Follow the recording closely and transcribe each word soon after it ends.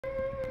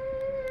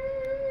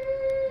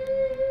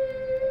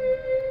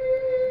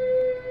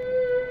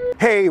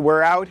Hey,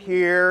 we're out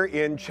here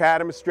in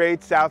Chatham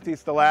Strait,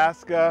 Southeast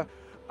Alaska.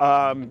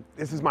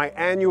 This is my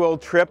annual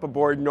trip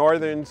aboard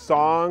Northern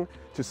Song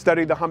to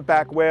study the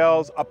humpback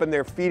whales up in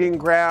their feeding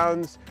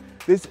grounds.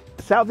 This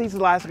Southeast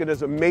Alaska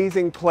is an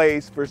amazing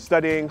place for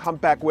studying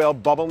humpback whale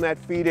bubble net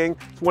feeding.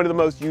 It's one of the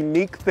most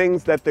unique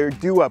things that they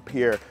do up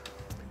here.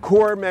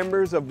 Core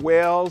members of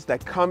whales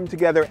that come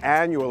together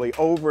annually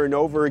over and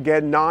over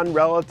again,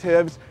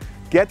 non-relatives,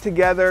 get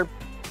together,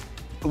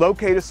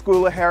 locate a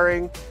school of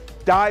herring,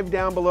 dive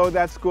down below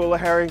that school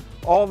of herring.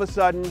 All of a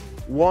sudden,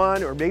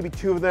 one or maybe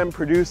two of them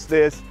produce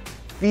this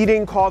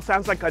feeding call. It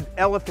sounds like an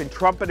elephant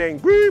trumpeting.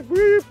 Beep,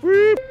 beep,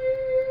 beep.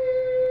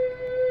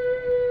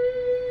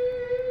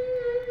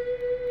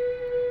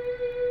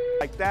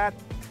 Like that.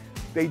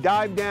 They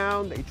dive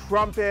down, they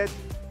trumpet.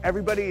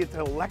 Everybody, it's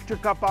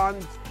electric up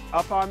on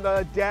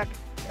the deck.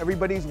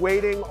 Everybody's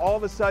waiting. All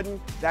of a sudden,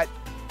 that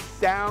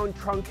sound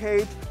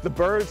truncates. The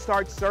birds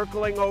start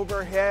circling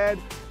overhead.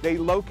 They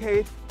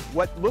locate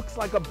what looks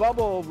like a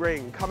bubble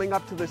ring coming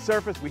up to the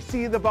surface. We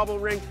see the bubble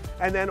ring,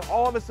 and then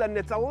all of a sudden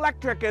it's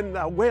electric and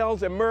the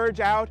whales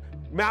emerge out,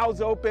 mouths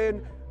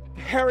open,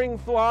 herring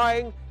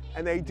flying,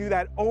 and they do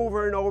that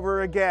over and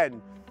over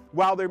again.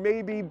 While there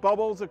may be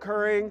bubbles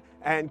occurring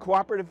and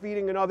cooperative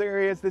feeding in other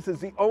areas, this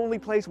is the only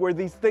place where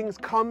these things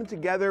come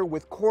together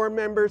with core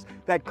members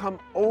that come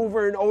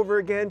over and over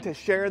again to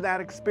share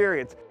that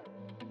experience.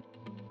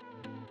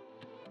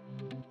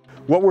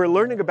 What we're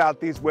learning about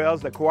these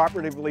whales that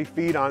cooperatively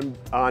feed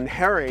on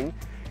herring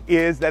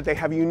is that they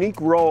have unique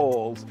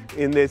roles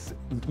in this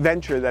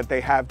venture that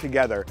they have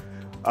together.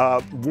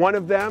 One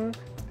of them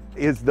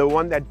is the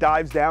one that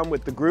dives down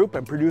with the group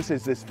and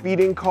produces this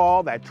feeding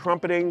call, that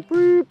trumpeting,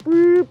 beep,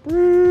 beep,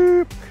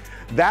 beep.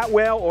 That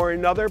whale or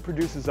another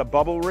produces a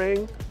bubble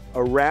ring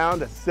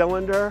around a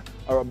cylinder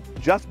or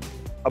just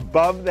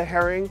above the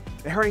herring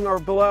or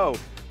below.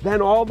 Then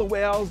all the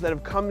whales that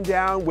have come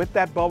down with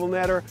that bubble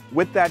netter,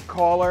 with that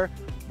caller,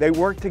 they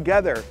work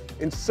together,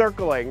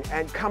 encircling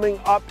and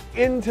coming up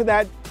into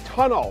that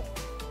tunnel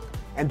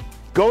and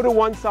go to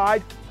one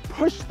side,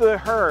 push the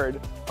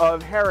herd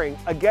of herring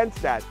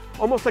against that,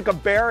 almost like a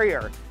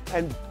barrier,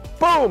 and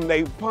boom,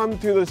 they come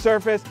to the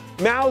surface,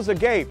 mouths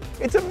agape.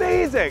 It's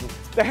amazing.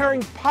 The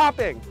herring's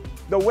popping.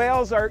 The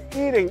whales are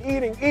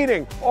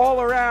eating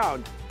all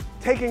around,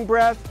 taking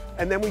breath,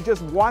 and then we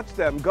just watch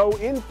them go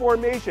in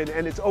formation,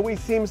 and it always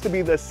seems to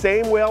be the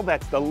same whale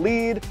that's the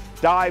lead,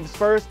 dives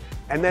first,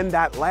 and then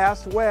that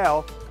last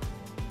whale,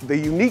 the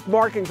unique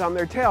markings on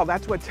their tail,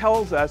 that's what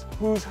tells us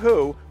who's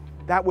who.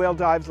 That whale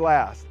dives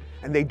last.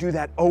 And they do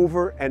that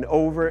over and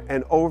over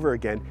and over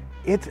again.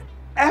 It's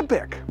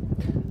epic.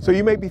 So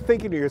you may be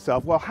thinking to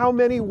yourself, well, how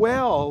many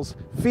whales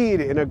feed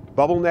in a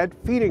bubble net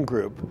feeding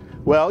group?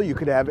 Well, you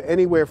could have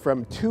anywhere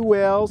from 2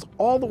 whales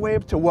all the way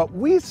up to what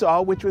we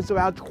saw, which was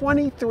about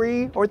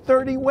 23 or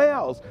 30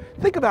 whales.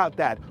 Think about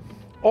that.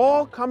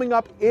 All coming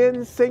up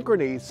in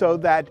synchrony, so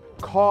that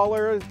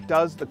caller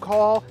does the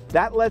call.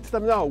 That lets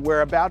them know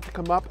we're about to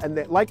come up, and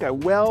like a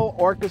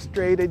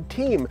well-orchestrated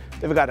team,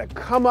 they've got to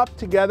come up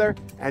together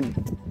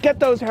and get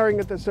those herring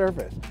at the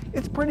surface.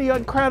 It's pretty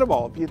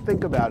incredible if you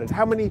think about it.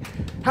 How many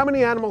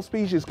animal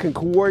species can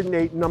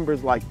coordinate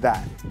numbers like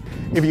that?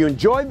 If you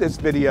enjoyed this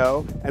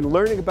video and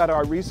learning about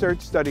our research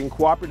studying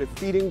cooperative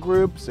feeding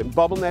groups and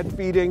bubble net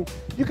feeding,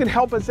 you can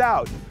help us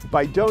out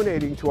by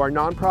donating to our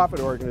nonprofit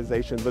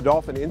organization, the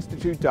Dolphin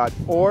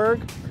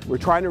Institute.org. We're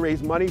trying to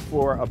raise money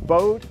for a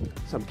boat,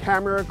 some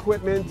camera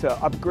equipment to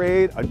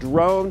upgrade, a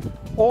drone,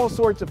 all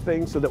sorts of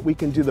things so that we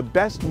can do the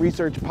best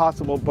research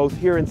possible both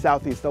here in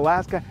Southeast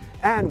Alaska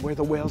and where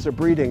the whales are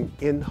breeding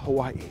in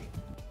Hawaii.